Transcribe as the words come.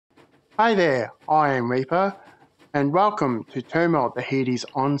Hi there, I am Reaper, and welcome to Turmoil The Heat is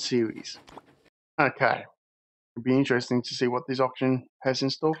On series. Okay, it'll be interesting to see what this auction has in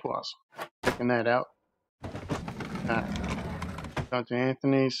store for us. Checking that out. Going to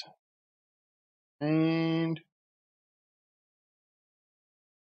Anthony's, and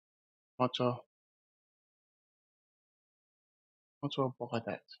what's I buy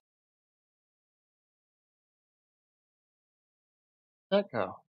that? That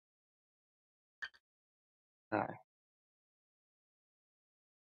go. No.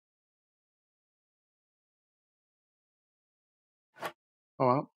 Oh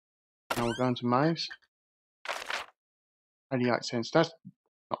well, now we're going to Maeve's. 88 cents. That's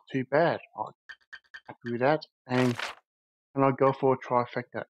not too bad. I'm happy with that. And I go for a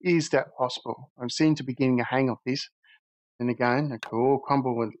trifecta. Is that possible? I seem to be getting a hang of this. And again, it could all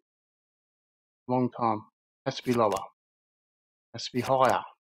crumble with a long time. Has to be lower. Has to be higher.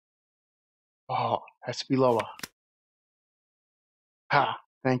 Oh, has to be lower. Ha!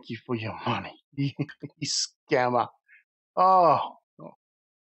 Thank you for your money. You scammer. Oh,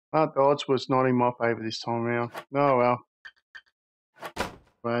 the odds was not in my favour this time around. Oh well.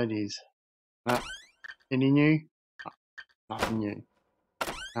 Well, it is. Any new? Nothing new.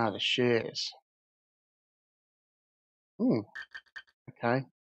 The shares. Okay.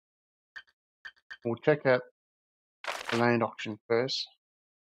 We'll check out the land auction first.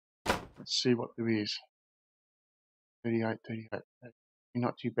 Let's see what there is. 38.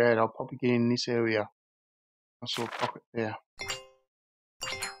 Not too bad. I'll probably get in this area. I saw a pocket there.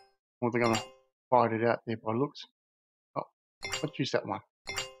 Or they're going to fight it out there by looks. Oh, let's use that one.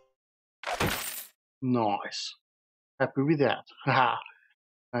 Nice. Happy with that. Haha.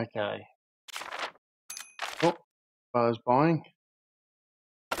 Okay. Oh, I was buying.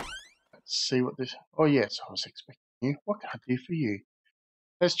 Let's see what this. Oh, yes, I was expecting you. What can I do for you?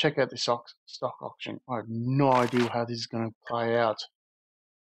 Let's check out the stock auction. I have no idea how this is going to play out.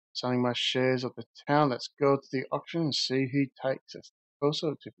 Selling my shares of the town. Let's go to the auction and see who takes us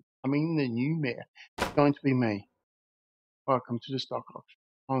closer to becoming the new mayor. It's going to be me. Welcome to the stock auction.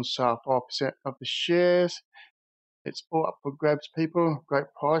 On sale 5% of the shares. It's all up for grabs, people.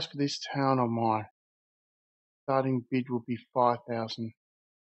 Great price for this town of mine. Starting bid will be $5,000.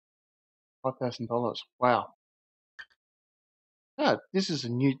 Wow. This is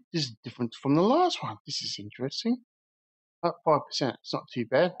different from the last one. This is interesting. Up 5%. It's not too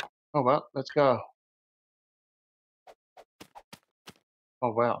bad. Oh well, let's go.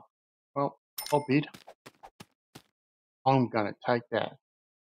 Oh wow. Well, I'll bid. I'm gonna take that.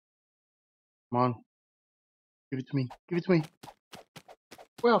 Come on. Give it to me. Give it to me.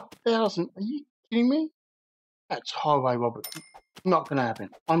 12,000. Are you kidding me? That's highway robbery. Not gonna happen.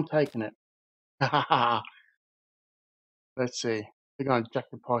 I'm taking it. Let's see. They're gonna jack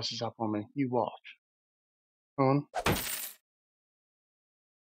the prices up on me. You watch. Come on.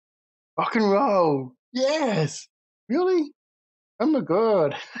 Rock and roll. Yes. Really? Oh my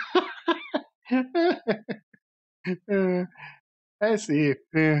god. That's it.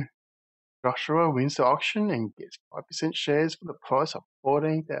 Joshua wins the auction and gets 5% shares for the price of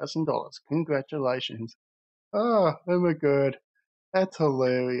 $14,000. Congratulations. Oh my god. That's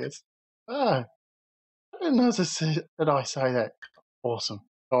hilarious. Ah, I didn't know that I say that. Awesome.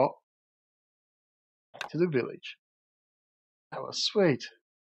 Oh, back to the village. That was sweet.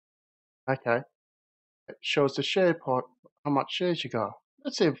 Okay. It shows the share part, how much shares you got.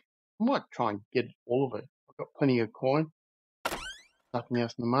 Let's see if I might try and get all of it. I've got plenty of coin. Nothing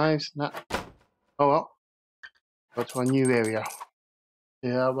else in the maze. Nah. Oh well. Go to a new area.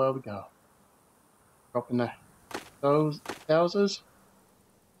 See how well we go. Dropping those houses.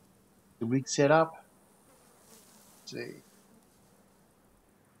 The rig set up. Let's see.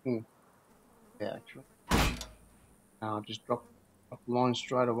 Yeah, actually. I'll just drop the line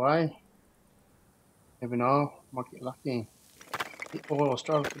straight away. Never know, might get lucky. Hit oil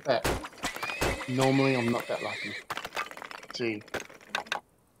straight off the bat. Normally I'm not that lucky. Let's see.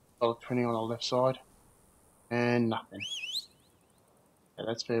 $1.20 on the left side. And nothing. Yeah,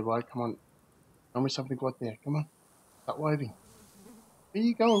 that's fair play. Come on. Tell me something right there. Come on. Start waving. Where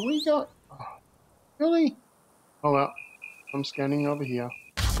you going? Where you going? Oh, really? Oh well. I'm scanning over here.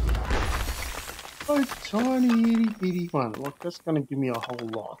 Oh, tiny itty bitty one. Look, that's gonna give me a whole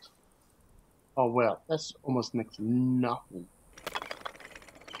lot. Oh wow, that's almost next to nothing.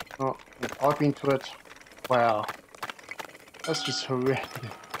 Oh, we'll pipe into it. Wow. That's just horrendous.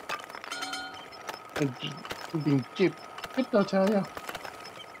 We've been gypped, I tell you.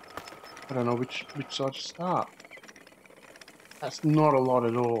 I don't know which side to start. That's not a lot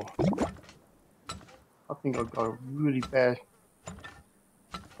at all. I think I got a really bad.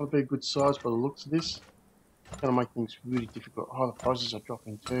 That'll be a good size by the looks of this. It's gonna make things really difficult. Oh, the prices are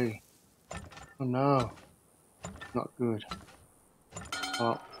dropping too. Oh no, not good.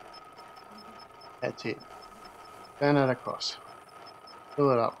 Oh, that's it. Turn that across.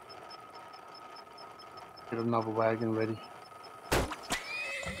 Fill it up. Get another wagon ready.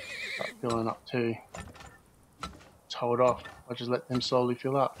 Start filling up too. Just hold off. I'll just let them slowly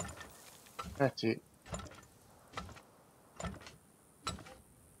fill up. That's it.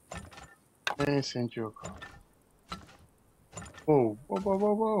 And send you across. Whoa, whoa, whoa,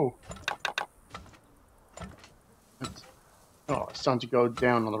 whoa, whoa. Oh, it's starting to go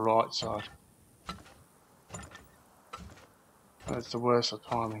down on the right side. That's the worst of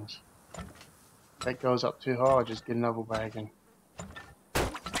timings. That goes up too high, just get another wagon.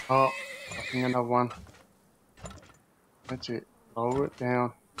 Oh, I think another one. That's it. Lower it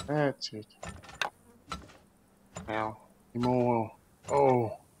down. That's it. Now, any more.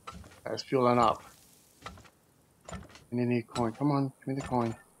 Oh, that's filling up. I need a coin. Come on, give me the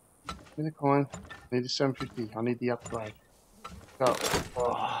coin. Give me the coin. I need the 750. I need the upgrade. Go.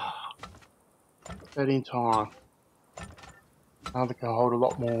 Oh, put that in time. Now they can hold a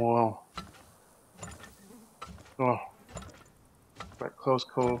lot more oil. Oh, that close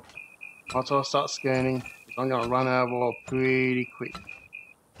call. Once I start scanning, I'm going to run out of oil pretty quick.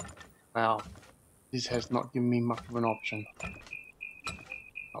 Wow, this has not given me much of an option.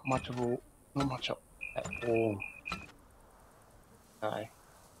 Not much at all. Okay,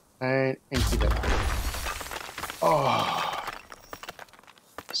 and empty that. Oh,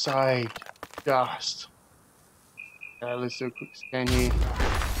 saved. Just. Okay, let's do a quick scan here.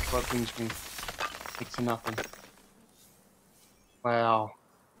 What brings me next to nothing. Wow,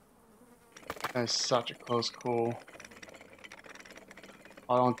 that's such a close call.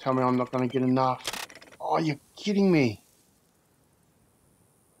 Oh, don't tell me I'm not going to get enough. Oh, you're kidding me.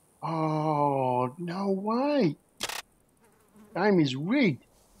 Oh, no way. Game is rigged.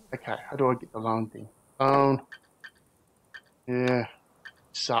 Okay, how do I get the loan thing? Loan. Yeah,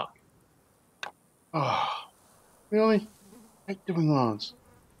 suck. Oh, really? I hate doing loans.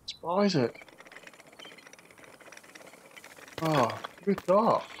 Despise it. Oh, ripped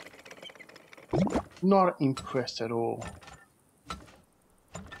off. Not impressed at all.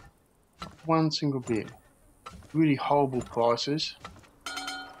 One single bit. Really horrible prices.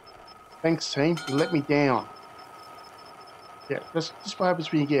 Thanks, team. You let me down. Yeah, that's what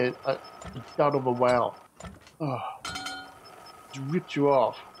happens when you get a dud of a whale. Oh, just ripped you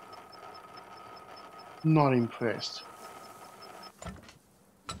off. Not impressed.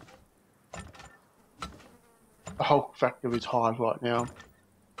 The Hulk factor is high right now.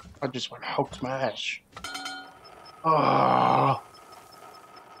 I just want Hulk smash. Ah,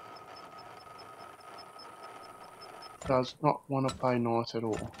 does not want to play nice at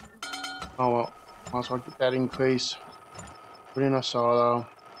all. Oh well, might as well get that increase. Put in a solo.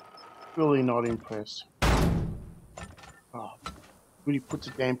 Really not impressed. Oh, really puts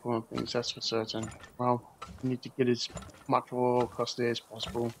a damper on things, that's for certain. Well, we need to get as much oil across there as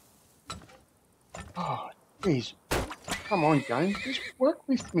possible. Oh, jeez. Come on, game. Just work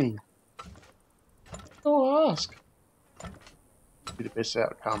with me. I'll ask. Be the best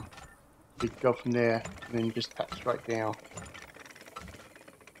outcome. We can go from there and then just tap straight down.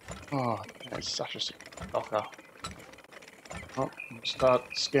 Oh, that's such a shocker. Oh, start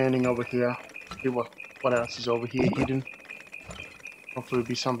scanning over here. See what else is over here hidden. Hopefully it'll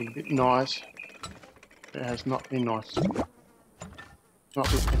be something a bit nice. It has not been nice. Not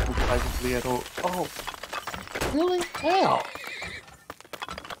been taken favourably at all. Oh, really? How?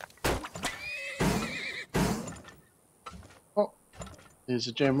 Oh, there's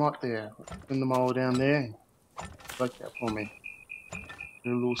a gem right there. Put the mole down there. Break that for me.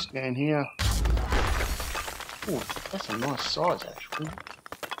 Do a little scan here. Oh, that's a nice size actually.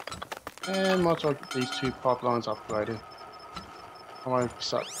 And might as well get these two pipelines upgraded. I want to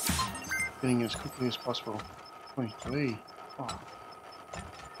start getting as quickly as possible. 23. Oh,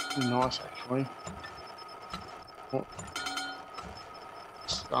 nice actually. Oh,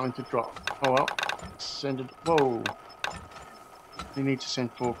 starting to drop. Oh well, send it. Whoa. We need to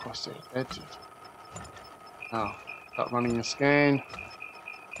send 4 across there. That's it. Now, start running a scan.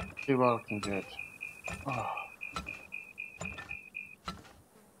 See what I can get. Oh.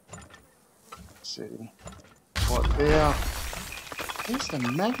 Let's see. Right there. Here's the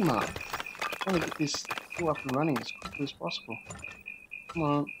magma. I want to get this all up and running as quickly as possible. Come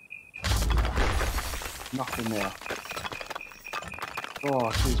on. Nothing there.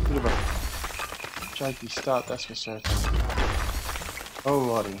 Oh, geez, a bit of a shaky start, that's for certain.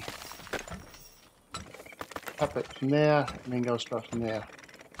 Alrighty. Tap it from there, and then go straight from there.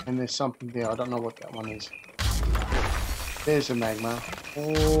 And there's something there. I don't know what that one is. There's the magma.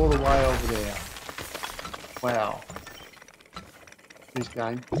 All the way over there. Wow. This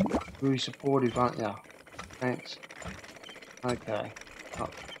game. Really supportive, aren't ya? Thanks. Okay. I'll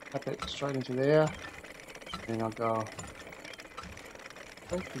tap it straight into there. Then I'll go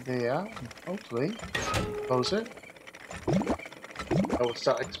straight to there. And hopefully close it. I will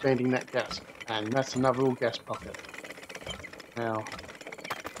start expanding that gas. And that's another little gas pocket. Now,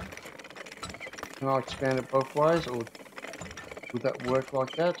 can I expand it both ways, or would that work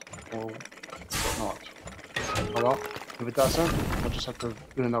like that, or not? Oh well, if it doesn't, I'll just have to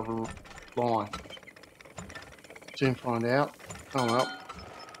do another line. Soon find out. Oh well.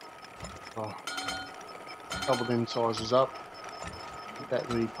 Oh, double them sizes up. Get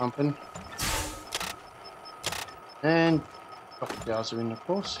that really pumping. And drop the dowser in, of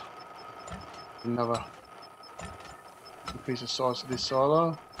course. Another increase the size of this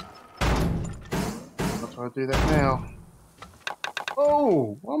silo. I'll try to do that now.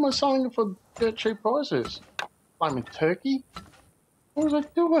 Oh, why am I selling it for dirt cheap prices? Blaming turkey? What was I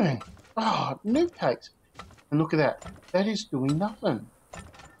doing? Oh, noob cakes. And look at that. That is doing nothing.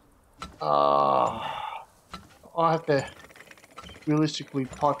 I have to realistically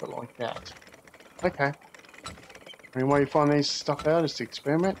pipe it like that. Okay. I mean, way you find these stuff out is to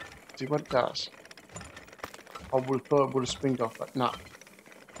experiment, see what it does. I would have thought it would have springed off, but no.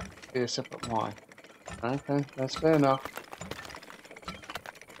 Be a separate line. Okay, that's fair enough.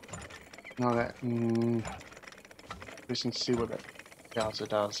 Now that, just to see what that dowser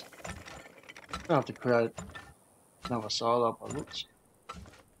does. I don't have to create another silo by looks.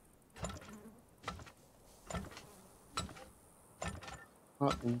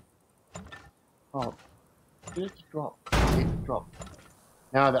 Nothing. Oh, did it drop? It dropped.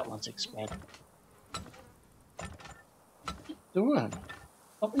 Now that one's expanded. What are you doing?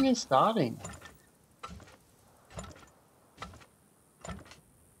 Stopping and starting.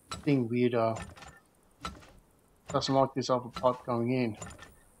 Being weirdo. Doesn't like this other pipe going in.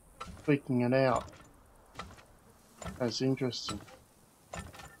 Tweaking it out. That's interesting.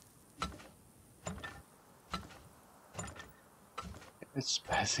 It's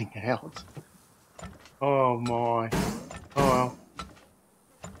spazzing out. Oh my. Oh well.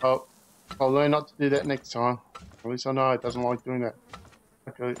 Oh, I'll learn not to do that next time. At least I know it doesn't like doing that.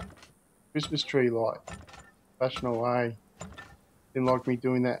 Okay. Christmas tree light. Flashing away. Didn't like me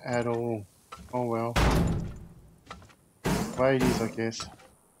doing that at all. Oh well. Way it is, I guess.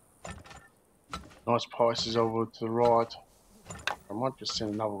 Nice prices over to the right. I might just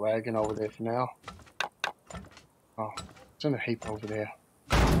send another wagon over there for now. Oh, send a heap over there.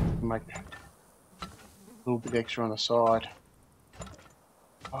 Make a little bit extra on the side.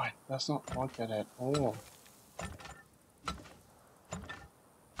 Oh, it does not like that at all.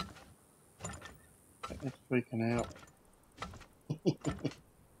 It's freaking out.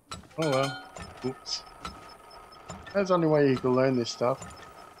 Oh well. Oops. That's the only way you can learn this stuff.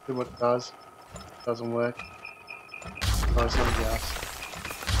 See what it does. Doesn't work. Try something else.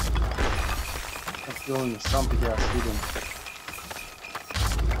 I'm feeling there's something else hidden.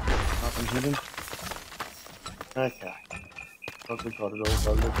 Nothing hidden. Okay. Probably got it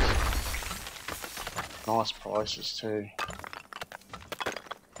all by looks. Nice prices too.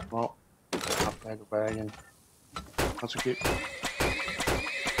 Well, upgrade the wagon. Once we get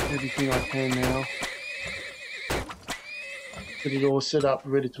everything I can now. Get it all set up,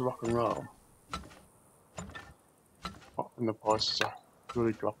 ready to rock and roll. Oh, and the prices are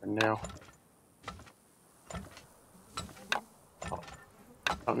really dropping now. Oh,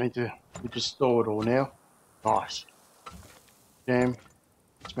 don't need to, we just store it all now. Nice. Damn,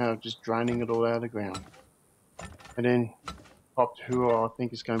 smell just draining it all out of the ground. And then up to who I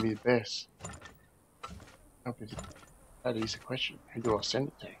think is going to be the best. That is the question. Who do I send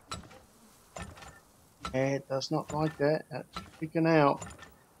it to? It does not like that. That's freaking out.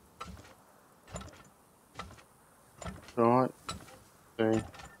 Right. See.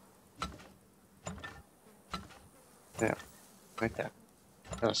 Now, okay.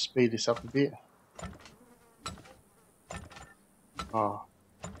 I'm going to speed this up a bit. Oh.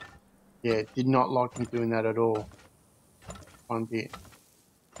 Yeah, it did not like me doing that at all. One bit.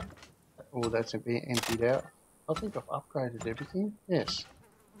 Oh, that's a bit emptied out. I think I've upgraded everything. Yes.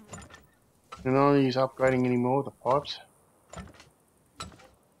 And I don't use upgrading anymore, the pipes.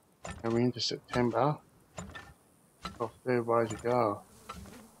 And we're into September. Got a fair way to go.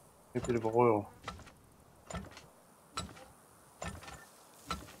 A bit of oil.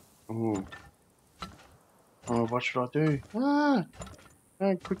 Oh, what should I do?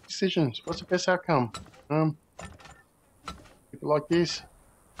 Quick decisions. What's the best outcome? Keep it like this.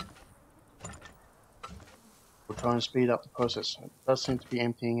 We'll try and speed up the process. It does seem to be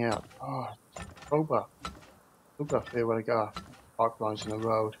emptying out. Oh, Cobra. Still got a fair way to go. Pipelines in the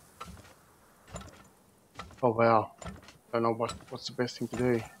road. Oh wow. Don't know what's the best thing to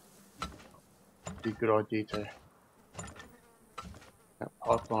do. Be a good idea to that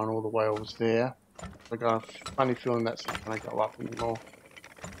pipeline all the way over there. I got a funny feeling that's not going to go up anymore.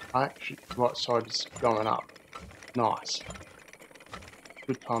 Actually, right side is going up. Nice.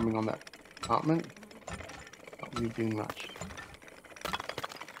 Good timing on that compartment. Not really doing much.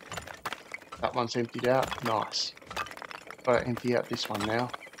 That one's emptied out. Nice. Got to empty out this one now.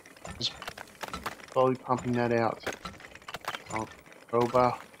 Just slowly pumping that out. Oh,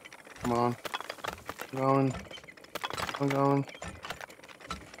 crowbar. Come on. Keep going. Keep going.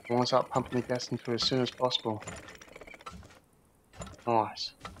 I want to start pumping the gas into it as soon as possible.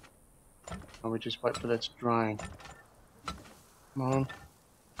 Nice. And we just wait for that to drain. Come on.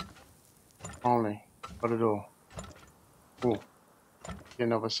 Finally. Got it all. Cool. Get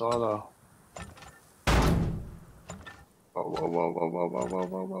another silo. Whoa, whoa, whoa, whoa, whoa, whoa, whoa,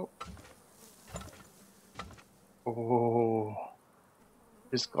 whoa, whoa. Oh.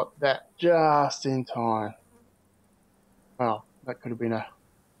 Just got that just in time. Well, that could have been a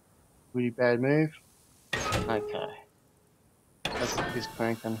really bad move. Okay. Let's get this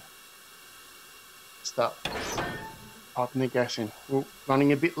cranking. Start piping the gas in. Ooh,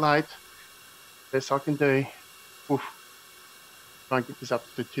 running a bit late. Best I can do. Oof. Try and get this up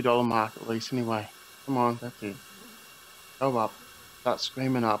to the $2 mark at least anyway. Come on, that's it. Go up. Start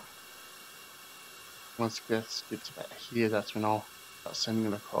screaming up. Once it gets about here, that's when I'll start sending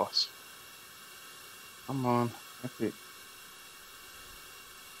it across. Come on, that's it.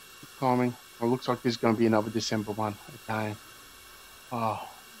 Keep climbing. Well, it looks like there's going to be another December one again. Oh.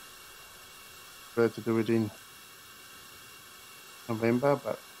 Prefer to do it in November,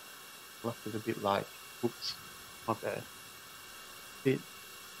 but left it a bit late. Oops, my bad.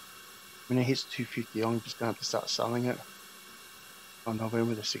 When it hits 250, I'm just going to have to start selling it on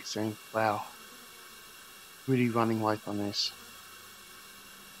November the 16th. Wow, really running late on this.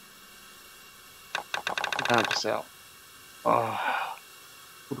 I'm going to sell. Oh,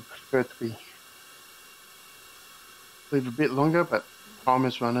 would have preferred to be leave a bit longer, but time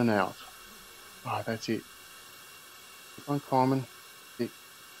is running out. Oh, that's it. Keep on climbing. Keep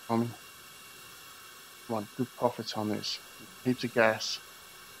climbing. Want good profits on this. Heaps of gas.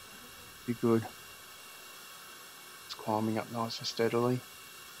 Be good. It's climbing up nice and steadily.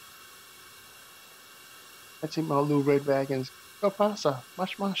 That's it, my little red wagons. Go faster.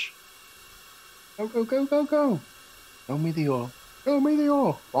 Mush, mush. Go, go, go, go, go. Go me the oil. Go me the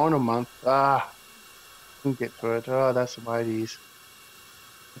oil. Final month. Ah. Couldn't get through it. Oh, that's the way it is.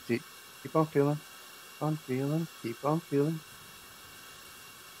 That's it. Keep on feeling. Keep on feeling. Keep on feeling.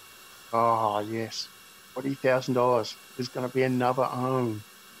 Oh, yes. $40,000. There's going to be another own.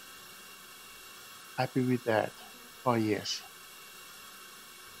 Happy with that. Oh, yes.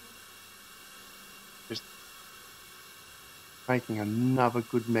 Just making another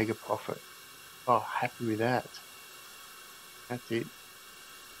good mega profit. Oh, happy with that. That's it.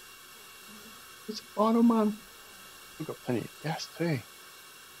 It's the final month. We've got plenty of gas too.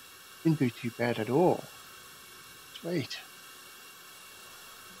 Didn't do too bad at all. Sweet.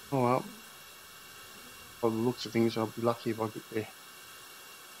 Oh well. By the looks of things, I'll be lucky if I get there.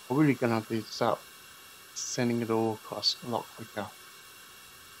 I'm really going to have to start sending it all across a lot quicker.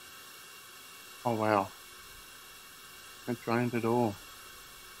 Oh wow. I drained it all.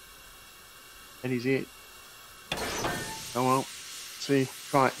 That is it. Oh well. See,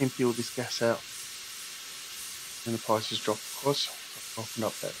 try and empty all this gas out. And the prices drop, of course. So open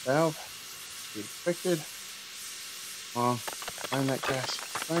up that valve. To be expected. Oh, drain that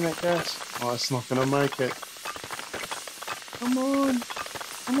gas. Drain that gas. Oh, it's not going to make it. Come on.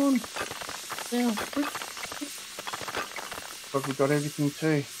 Come on. Down. But we got everything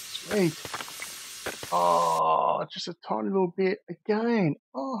too. Sweet. Oh, just a tiny little bit again.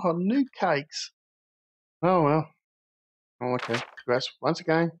 Oh, new cakes. Oh well. Oh, okay. Congrats once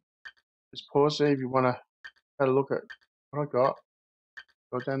again. Just pause there if you want to have a look at what I got.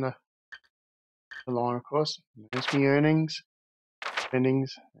 Go down the line across. There's my earnings,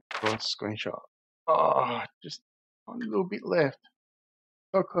 spendings, of course, screenshot. Oh, just a little bit left.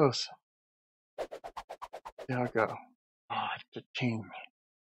 So close. There I go. Oh, the team.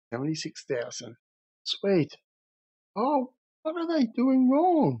 76,000. Sweet. Oh, what are they doing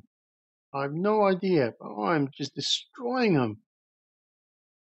wrong? I have no idea, but I'm just destroying them.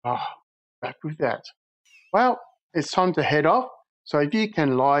 Oh, back with that. Well, it's time to head off. So if you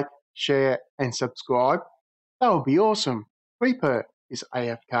can like, share, and subscribe, that would be awesome. Reaper is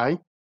AFK.